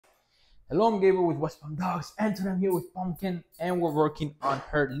Hello, I'm Gabriel with West Palm Dogs, and today I'm here with Pumpkin, and we're working on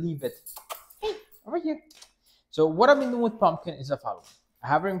her Leave It. Hey, over here. So what I've been doing with Pumpkin is the following. I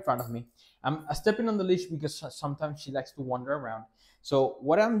have her in front of me. I'm stepping on the leash because sometimes she likes to wander around. So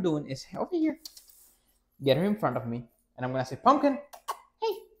what I'm doing is over here, get her in front of me, and I'm gonna say, Pumpkin,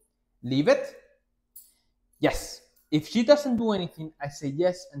 hey, leave it. Yes. If she doesn't do anything, I say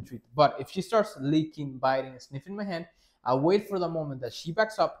yes and treat. But if she starts licking, biting, sniffing my hand, I'll wait for the moment that she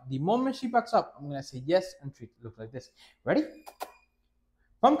backs up. The moment she backs up, I'm gonna say yes and treat. Look like this. Ready?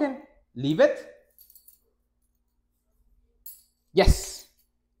 Pumpkin, leave it. Yes.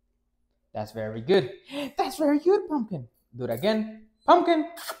 That's very good. That's very good, Pumpkin. Do it again. Pumpkin.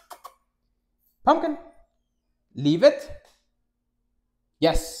 Pumpkin, leave it.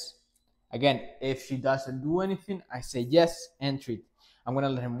 Yes. Again, if she doesn't do anything, I say yes and treat. I'm gonna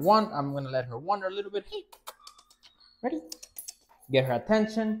let her wander a little bit. Hey, ready? Get her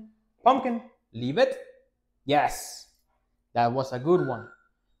attention. Pumpkin, leave it. Yes. That was a good one.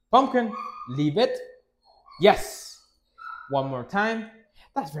 Pumpkin, leave it. Yes. One more time.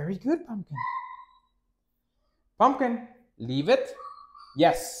 That's very good, Pumpkin. Pumpkin, leave it.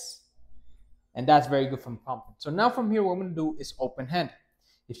 Yes. And that's very good from Pumpkin. So now from here, what I'm gonna do is open hand.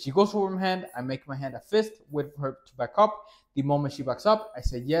 If she goes over my hand, I make my hand a fist, wait for her to back up. The moment she backs up, I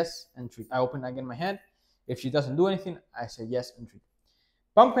say yes and treat. I open again my hand. If she doesn't do anything, I say yes and treat.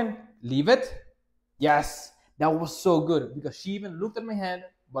 Pumpkin, leave it. Yes, that was so good because she even looked at my hand,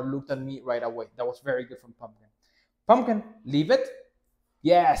 but looked at me right away. That was very good from Pumpkin. Pumpkin, leave it.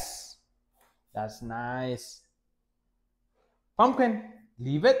 Yes, that's nice. Pumpkin,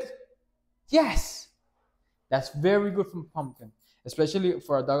 leave it. Yes, that's very good from Pumpkin. Especially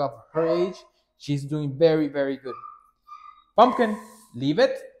for a dog of her age, she's doing very, very good. Pumpkin, leave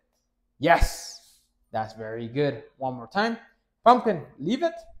it. Yes, that's very good. One more time. Pumpkin, leave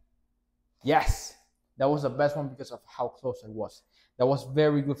it. Yes, that was the best one because of how close I was. That was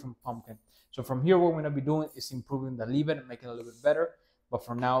very good from Pumpkin. So from here, what we're going to be doing is improving the leave it and making it a little bit better. But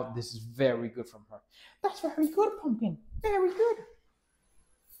for now, this is very good from her. That's very good, Pumpkin. Very good.